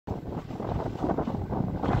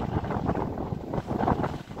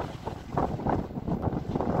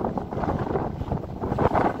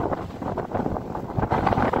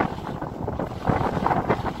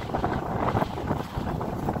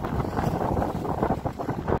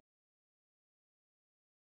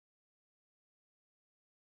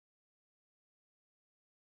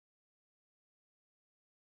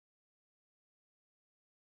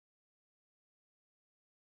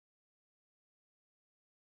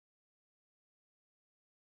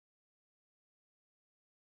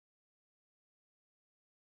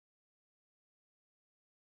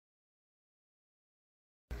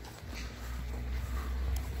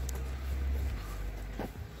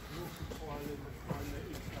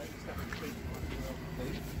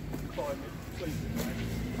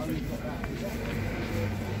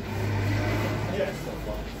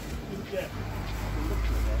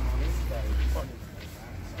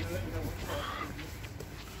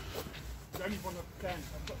only one I've done.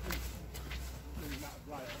 I've got this really amount of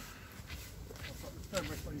layer. I've got the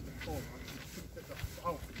thermos on the corner. I couldn't fit the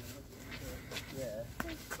whole thing in. Yeah.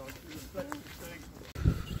 So I do the flexible thing.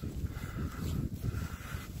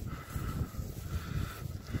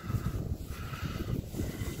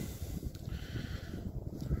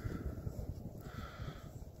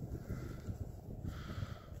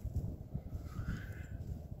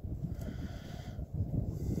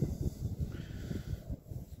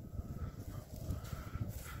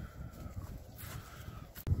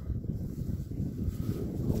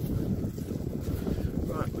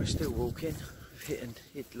 We're still walking, we've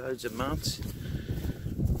hit loads of muds,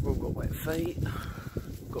 we've all got wet feet,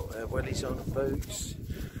 we've got our wellies on and boots,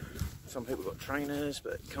 some people got trainers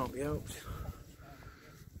but it can't be helped.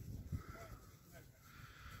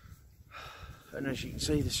 And as you can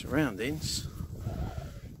see, the surroundings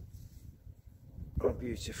are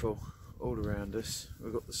beautiful all around us.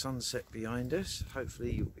 We've got the sunset behind us,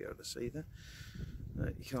 hopefully you'll be able to see that.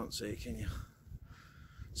 You can't see it, can you?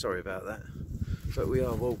 Sorry about that. But we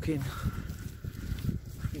are walking.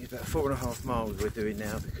 I think it's about 4.5 miles we're doing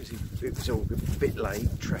now because it was all a bit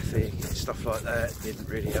late, traffic and stuff like that didn't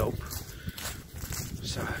really help.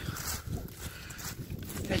 So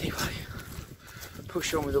anyway,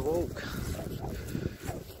 push on with the walk.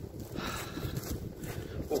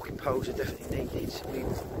 Walking poles are definitely needed. The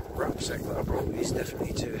rucksack that I brought is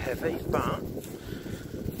definitely too heavy, but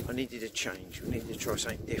I needed a change. We needed to try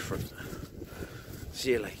something different.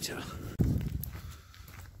 See you later.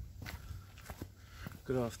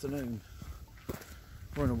 Good afternoon.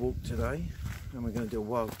 We're on a walk today and we're going to do a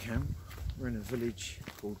wild camp. We're in a village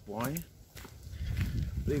called Wye.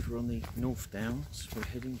 I believe we're on the North Downs. We're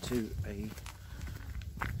heading to a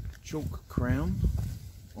chalk crown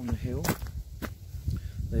on the hill.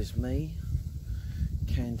 There's me,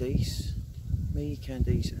 Candice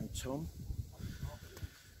and Tom.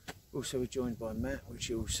 Also we're joined by Matt, which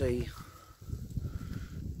you'll see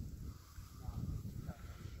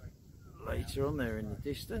later on there in the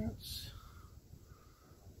distance.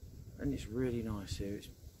 And it's really nice here, it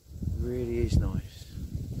really is nice.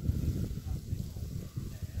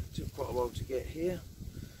 It took quite a while to get here,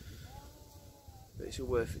 but it's all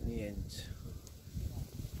worth it in the end.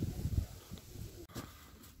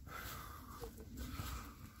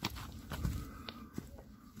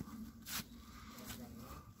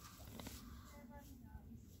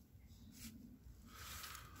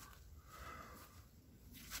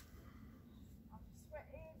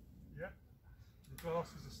 Yeah, the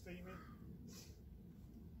glasses are steaming.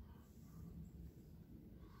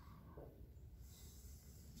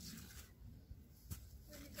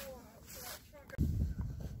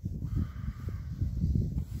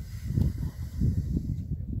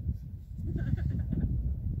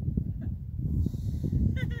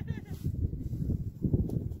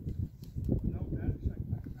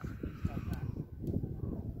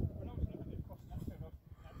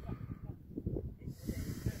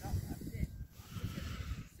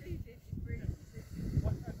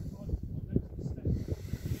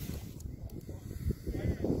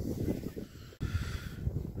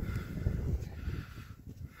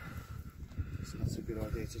 That's a good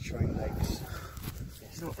idea to train legs.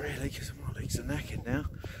 It's not really, because my legs are knackered now.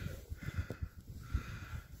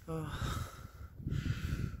 Oh.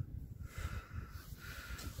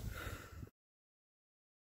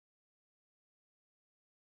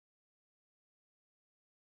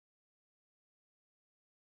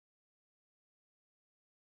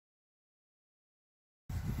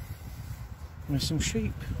 There's some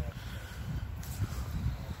sheep.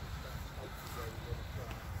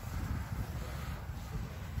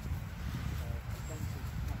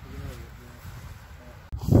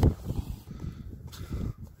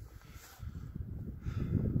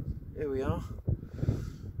 Here we are.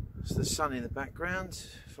 It's the sun in the background,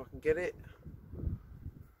 if I can get it.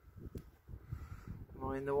 Am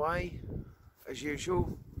I in the way, as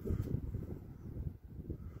usual?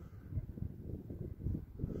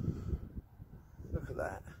 Look at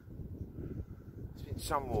that. It's been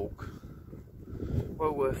some walk.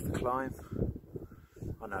 Well worth the climb.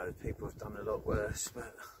 I know people have done a lot worse,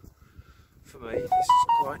 but for me this is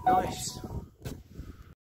quite nice.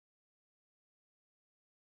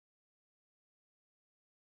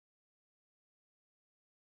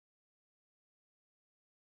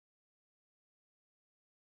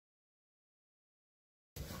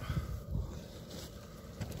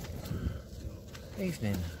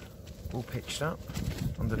 Evening, all pitched up,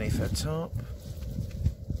 underneath that tarp.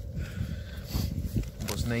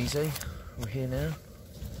 It wasn't easy. We're here now.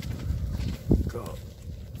 Got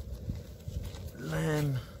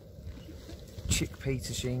lamb chickpea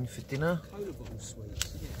tagine for dinner.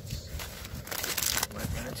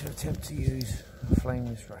 We're going to attempt to use a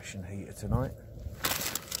flameless ration heater tonight.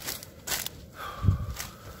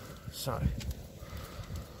 So,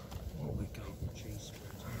 what we got?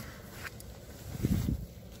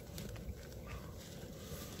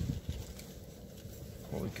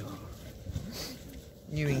 What we got?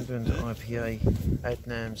 New England IPA,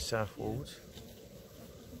 Adnam Southwold.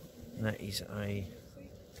 And that is a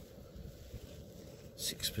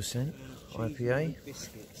 6% IPA.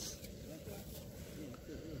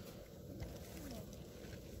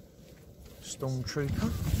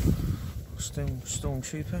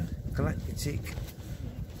 Stormtrooper, Galactic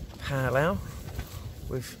Pale Ale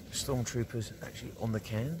with Stormtroopers actually on the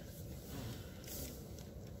can.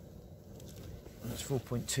 That's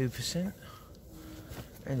 4.2%.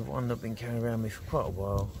 And one that I've been carrying around with for quite a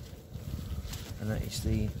while, and that is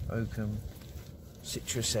the Oakham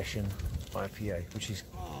Citrus Session IPA, which is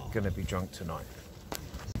going to be drunk tonight.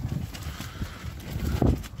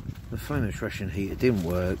 The flameless ration heater didn't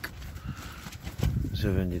work, so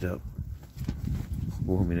I've ended up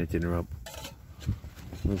warming the dinner up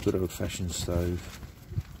with a good old-fashioned stove,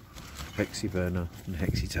 hexi burner and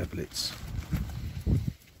hexi tablets.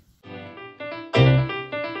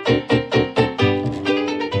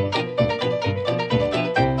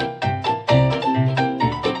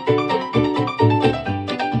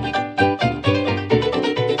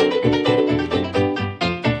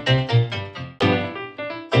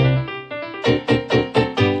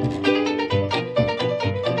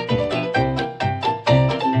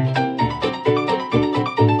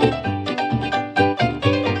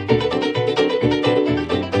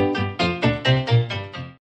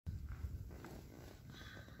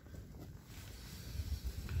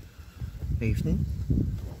 Evening.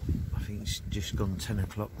 I think it's just gone 10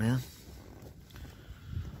 o'clock now.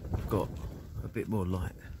 I've got a bit more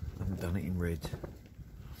light. I haven't done it in red.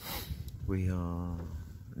 We are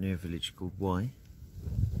near a village called Wye,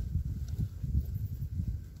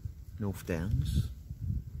 North Downs,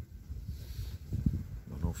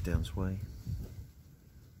 or North Downs Way.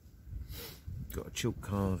 Got a chalk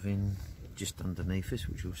carving just underneath us,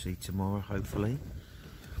 which we'll see tomorrow, hopefully.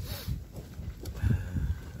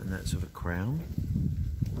 And that's of a crown.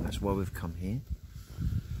 That's why we've come here.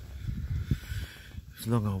 It's a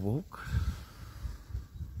long old walk.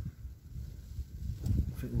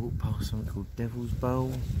 I think we walked past something called Devil's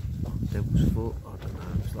Bowl, Devil's Foot, I don't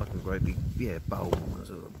know. It's like a great big, bowl, there's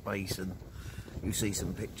a basin. You see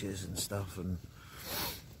some pictures and stuff and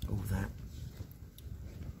all that.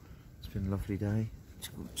 It's been a lovely day. It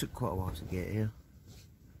took quite a while to get here.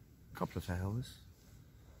 A couple of hours.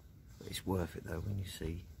 But it's worth it though when you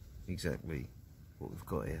see exactly what we've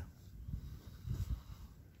got here.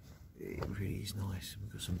 It really is nice.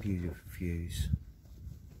 We've got some beautiful views.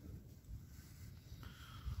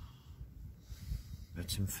 Had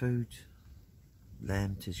some food,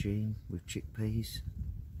 lamb tagine with chickpeas.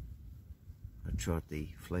 I tried the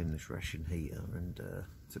flameless ration heater and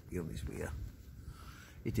to be honest with you,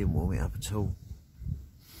 it didn't warm it up at all.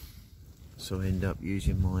 So I ended up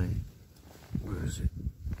using my, where is it?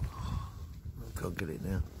 I can't get it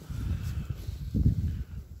now.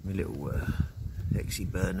 My little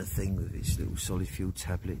hexi burner thing with its little solid fuel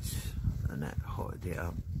tablets, and that hotted it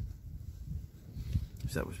up.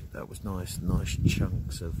 So that was nice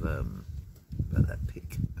chunks of about that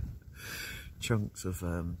pig, chunks of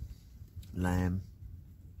lamb,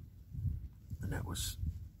 and that was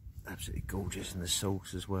absolutely gorgeous, and the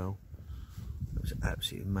sauce as well. It was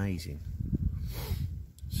absolutely amazing.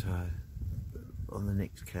 So on the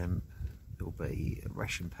next camp it'll be a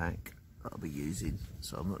ration pack that I'll be using,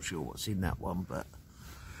 so I'm not sure what's in that one, but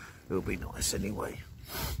it'll be nice anyway.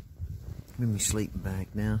 I'm in my sleeping bag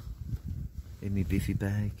now, in my biffy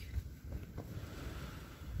bag.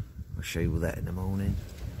 I'll show you all that in the morning.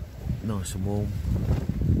 Nice and warm,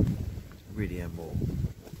 really am warm.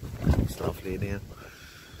 It's lovely in here.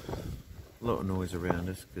 A lot of noise around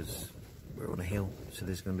us because we're on a hill, so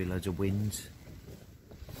there's going to be loads of wind.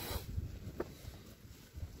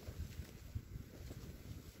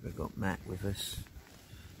 We've got Matt with us,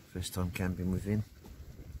 first time camping with him.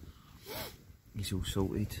 He's all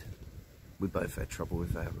sorted. We both had trouble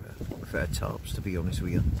with our tarps, to be honest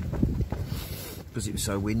with you, because it was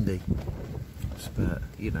so windy. But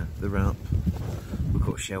you know, they're up. We've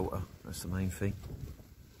got shelter. That's the main thing.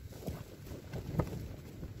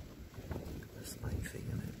 That's the main thing,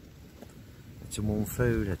 isn't it? Had some warm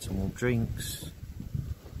food, had some warm drinks.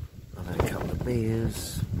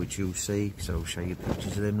 bears, which you'll see, so I'll show you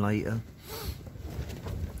pictures of them later.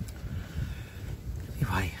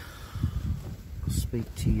 Anyway, I'll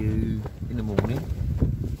speak to you in the morning.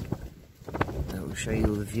 That will show you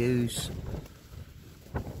all the views,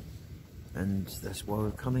 and that's why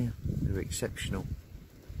we've come here. They're exceptional.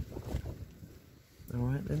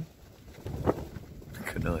 Alright then.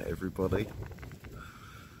 Good night everybody.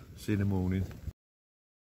 See you in the morning.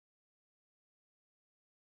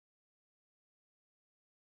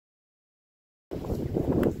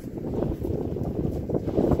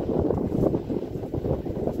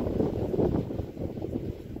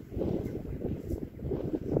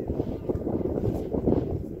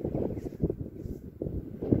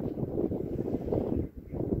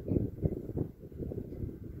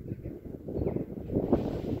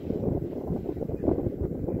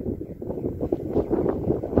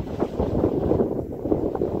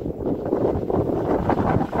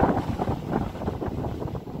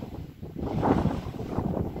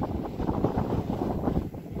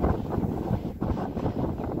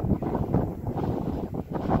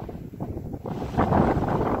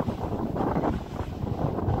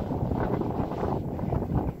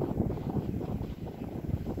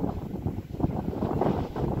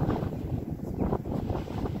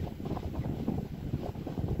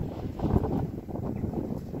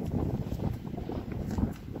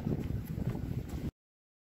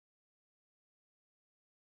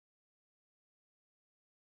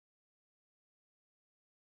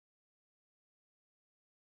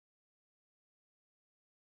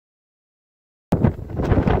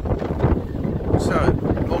 So,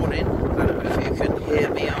 morning. I don't know if you can hear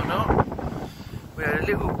me or not. We had a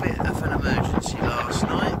little bit of an emergency last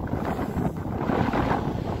night.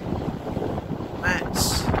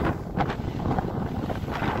 Matt's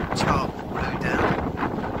tarp blew down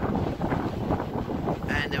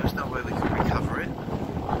and there was no way we could recover it.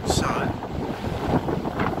 So,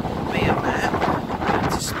 me and Matt had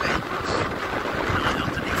to spend the night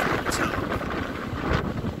underneath the tarp.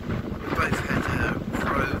 We both had to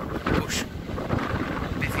throw bush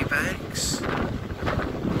bags,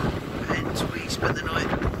 and we spent the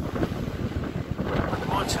night on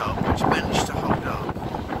my tarp, which managed to hold up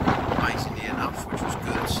amazingly enough, which was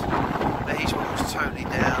good. But his one was totally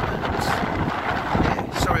down, and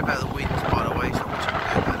yeah, sorry about the wind by the way, there's not much you can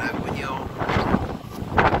do about that when you're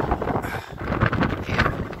here.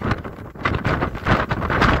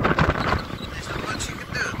 There's not much you can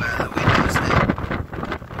do about the wind, is there?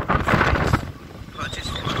 But I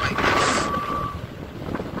just want to make this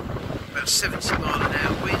about 70 mile an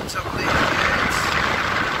hour winds up there.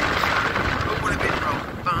 It would have been wrong,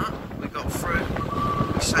 but we got through,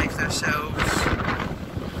 we saved ourselves,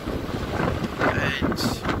 and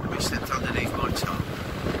we slept underneath my tarp.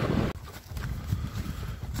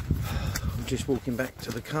 I'm just walking back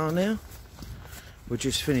to the car now. We're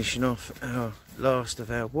just finishing off our last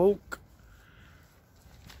of our walk.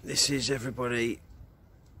 This is everybody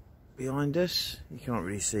behind us. You can't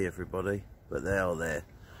really see everybody, but they are there.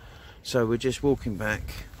 So we're just walking back.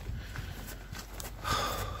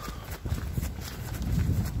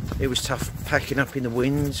 It was tough packing up in the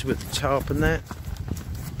winds with the tarp and that,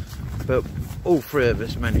 but all three of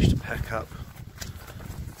us managed to pack up.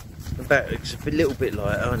 It's a little bit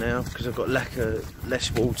lighter now because I've got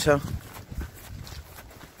less water.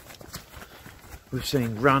 We've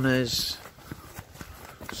seen runners,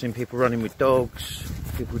 seen people running with dogs,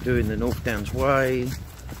 people doing the North Downs Way.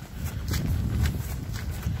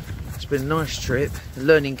 It's been a nice trip, a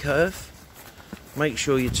learning curve. Make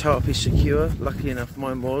sure your tarp is secure. Luckily enough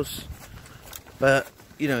mine was, but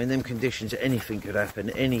you know, in them conditions anything could happen.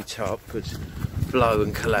 Any tarp could blow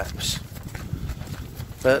and collapse,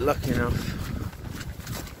 but lucky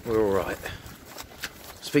enough we're all right.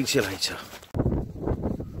 Speak to you later.